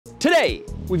Today,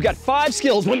 we've got 5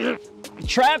 skills when you're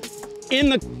trapped in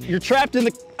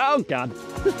the, oh God.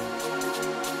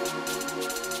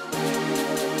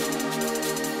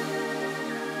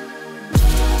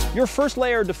 Your first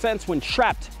layer of defense when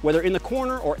trapped, whether in the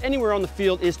corner or anywhere on the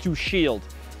field, is to shield.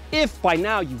 If by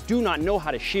now you do not know how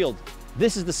to shield,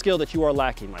 this is the skill that you are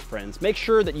lacking, my friends. Make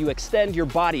sure that you extend your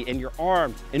body and your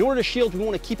arm. In order to shield, we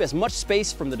want to keep as much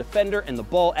space from the defender and the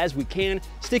ball as we can.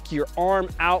 Stick your arm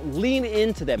out, lean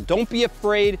into them. Don't be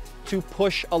afraid to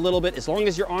push a little bit. As long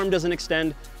as your arm doesn't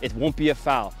extend, it won't be a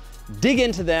foul. Dig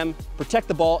into them, protect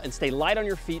the ball, and stay light on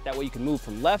your feet. That way you can move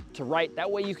from left to right. That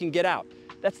way you can get out.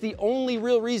 That's the only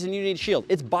real reason you need shield.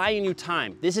 It's buying you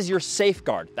time. This is your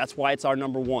safeguard. That's why it's our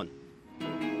 #1.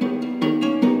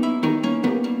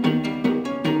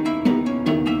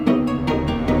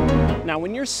 Now,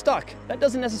 when you're stuck, that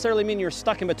doesn't necessarily mean you're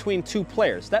stuck in between 2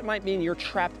 players. That might mean you're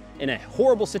trapped in a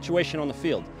horrible situation on the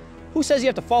field. Who says you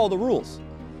have to follow the rules?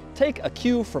 Take a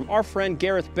cue from our friend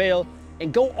Gareth Bale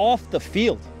and go off the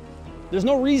field. There's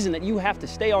no reason that you have to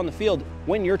stay on the field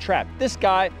when you're trapped. This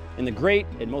guy, in the great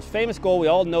and most famous goal, we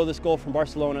all know this goal from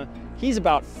Barcelona, he's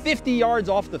about 50 yards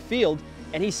off the field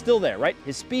and he's still there, right?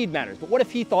 His speed matters. But what if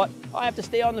he thought, oh, I have to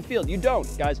stay on the field? You don't,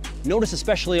 guys. Notice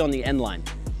especially on the end line.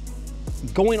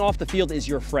 Going off the field is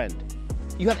your friend.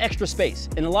 You have extra space,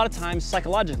 and a lot of times,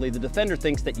 psychologically, the defender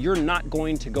thinks that you're not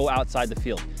going to go outside the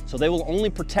field, so they will only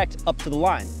protect up to the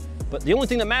line. But the only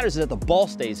thing that matters is that the ball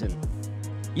stays in.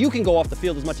 You can go off the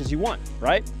field as much as you want,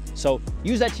 right? So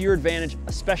use that to your advantage,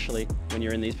 especially when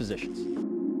you're in these positions.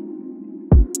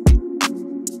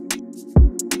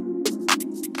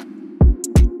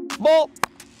 Ball.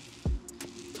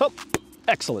 Oh,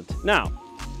 excellent. Now,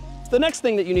 the next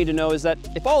thing that you need to know is that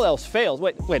if all else fails,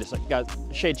 wait a second, guys,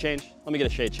 shade change. Let me get a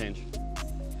shade change.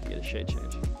 Get a shade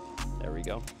change. There we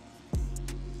go.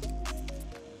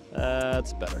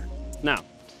 That's better. Now,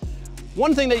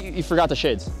 one thing that you forgot the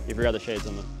shades. You forgot the shades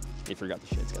on the, you forgot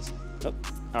the shades, guys. Oh,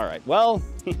 all right, well,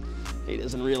 he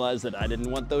doesn't realize that I didn't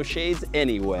want those shades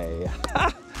anyway.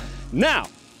 Now,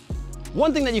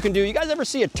 one thing that you can do, you guys ever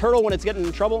see a turtle when it's getting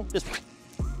in trouble? Just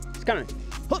kind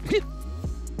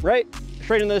of, right?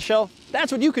 Straight into the shell.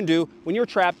 That's what you can do when you're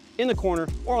trapped in the corner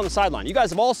or on the sideline. You guys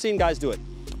have all seen guys do it.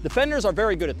 Defenders are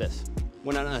very good at this.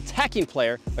 When an attacking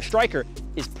player, a striker,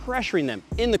 is pressuring them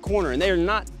in the corner and they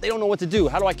don't know what to do.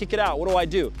 How do I kick it out? What do I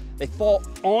do? They fall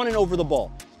on and over the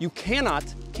ball. You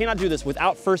cannot do this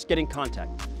without first getting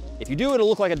contact. If you do, it'll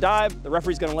look like a dive. The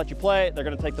referee's gonna let you play. They're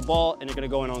gonna take the ball and you're gonna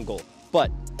go in on goal.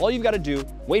 But all you've gotta do,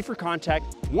 wait for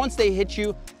contact. Once they hit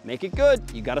you, make it good.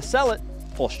 You gotta sell it.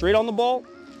 Pull straight on the ball,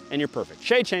 and you're perfect.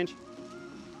 Shade change.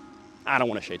 I don't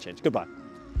want a shade change. Goodbye.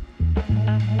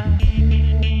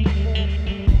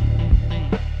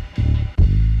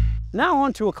 Now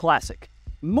on to a classic.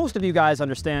 Most of you guys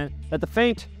understand that the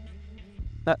feint,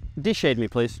 de-shade me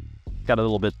please. Got a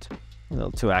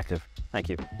little too active. Thank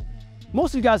you.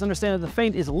 Most of you guys understand that the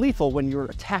feint is lethal when you're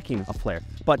attacking a player,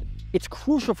 but it's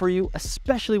crucial for you,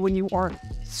 especially when you are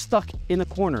stuck in the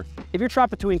corner. If you're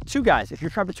trapped between 2 guys, if you're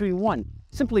trapped between 1,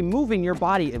 simply moving your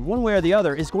body in one way or the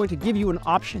other is going to give you an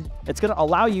option. It's going to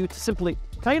allow you to simply,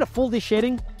 can I get a full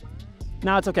de-shading?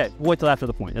 No, it's okay. We'll wait till after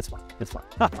the point. It's fine. It's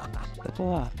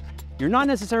fine. You're not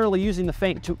necessarily using the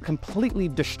feint to completely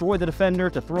destroy the defender,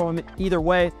 to throw him either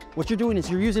way. What you're doing is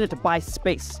you're using it to buy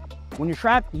space. When you're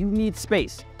trapped, you need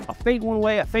space. A feint one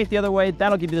way, a feint the other way,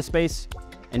 that'll give you the space,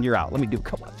 and you're out. Let me do a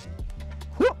couple.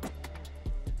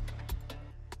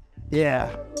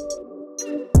 Yeah.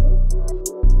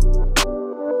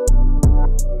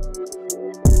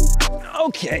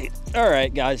 Okay, all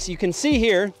right, guys, you can see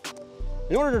here,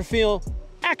 in order to feel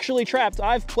actually trapped,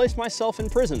 I've placed myself in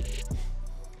prison.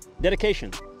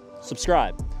 Dedication,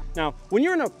 subscribe. Now, when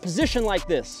you're in a position like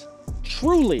this,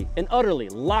 truly and utterly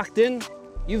locked in,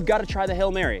 you've got to try the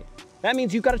Hail Mary. That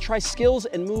means you've got to try skills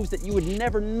and moves that you would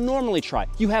never normally try.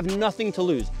 You have nothing to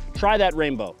lose. Try that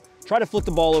rainbow. Try to flick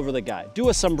the ball over the guy. Do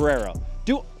a sombrero.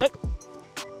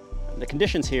 The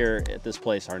conditions here at this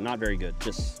place are not very good,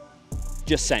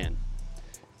 just saying.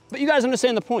 But you guys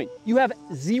understand the point. You have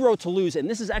 0 to lose, and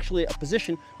this is actually a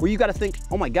position where you got to think,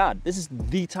 oh my God, this is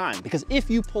the time. Because if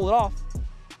you pull it off,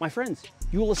 my friends,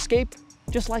 you will escape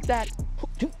just like that.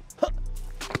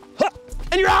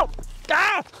 And you're out.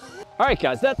 Ah! All right,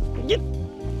 guys, get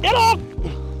off.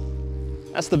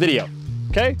 That's the video,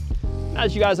 okay? Now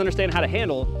that you guys understand how to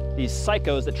handle these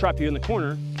psychos that trap you in the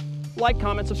corner, like,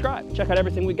 comment, subscribe. Check out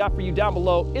everything we got for you down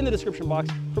below in the description box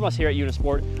from us here at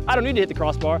Unisport. I don't need to hit the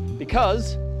crossbar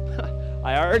because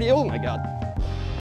I already, oh my God.